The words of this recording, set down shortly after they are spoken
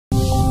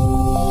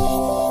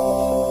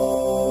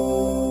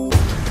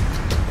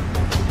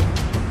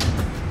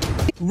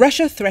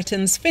Russia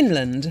threatens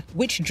Finland,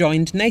 which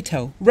joined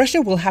NATO.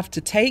 Russia will have to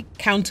take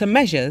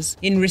countermeasures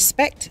in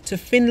respect to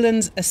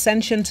Finland's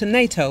ascension to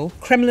NATO,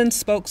 Kremlin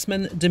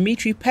spokesman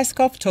Dmitry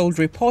Peskov told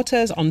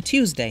reporters on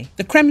Tuesday.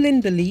 The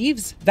Kremlin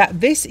believes that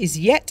this is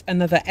yet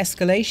another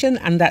escalation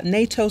and that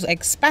NATO's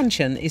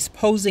expansion is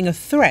posing a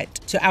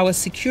threat to our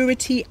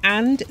security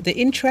and the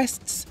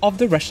interests of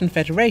the Russian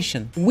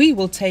Federation. We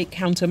will take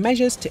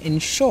countermeasures to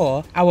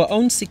ensure our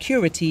own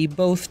security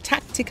both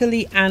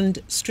tactically and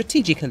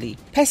strategically.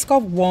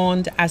 Peskov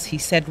warned as he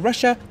said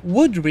Russia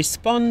would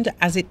respond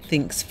as it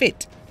thinks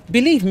fit.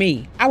 Believe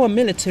me, our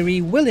military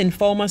will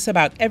inform us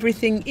about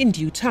everything in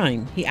due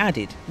time, he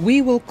added.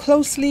 We will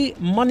closely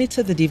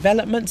monitor the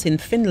developments in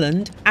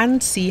Finland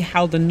and see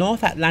how the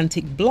North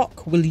Atlantic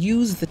Bloc will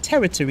use the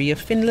territory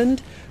of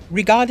Finland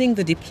regarding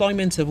the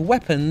deployment of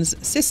weapons,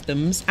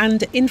 systems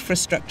and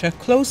infrastructure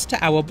close to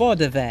our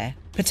border there,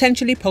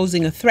 potentially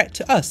posing a threat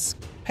to us,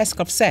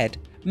 Peskov said.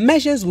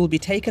 Measures will be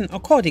taken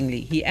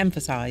accordingly, he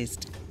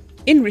emphasized.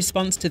 In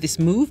response to this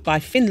move by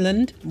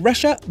Finland,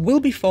 Russia will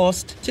be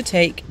forced to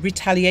take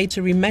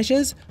retaliatory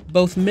measures,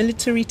 both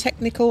military,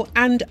 technical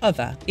and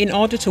other, in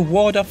order to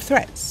ward off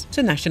threats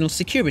to national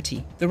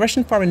security, the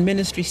Russian Foreign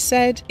Ministry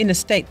said in a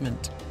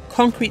statement.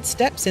 Concrete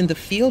steps in the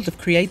field of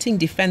creating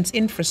defense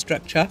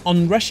infrastructure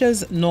on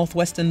Russia's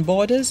northwestern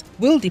borders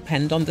will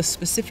depend on the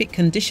specific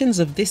conditions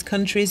of this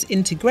country's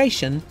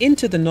integration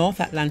into the North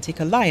Atlantic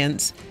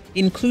Alliance,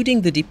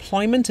 including the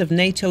deployment of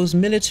NATO's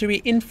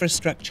military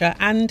infrastructure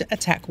and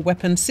attack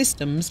weapon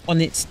systems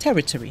on its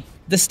territory.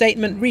 The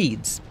statement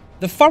reads,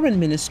 "The Foreign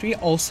Ministry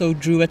also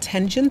drew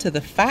attention to the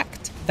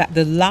fact that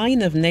the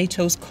line of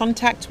NATO's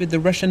contact with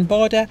the Russian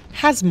border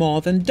has more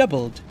than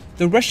doubled."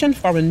 The Russian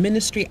Foreign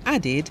Ministry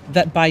added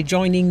that by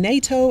joining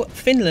NATO,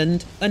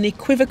 Finland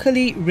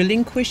unequivocally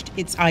relinquished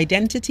its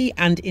identity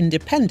and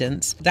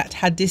independence that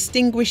had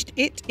distinguished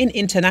it in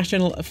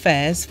international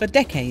affairs for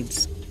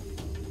decades.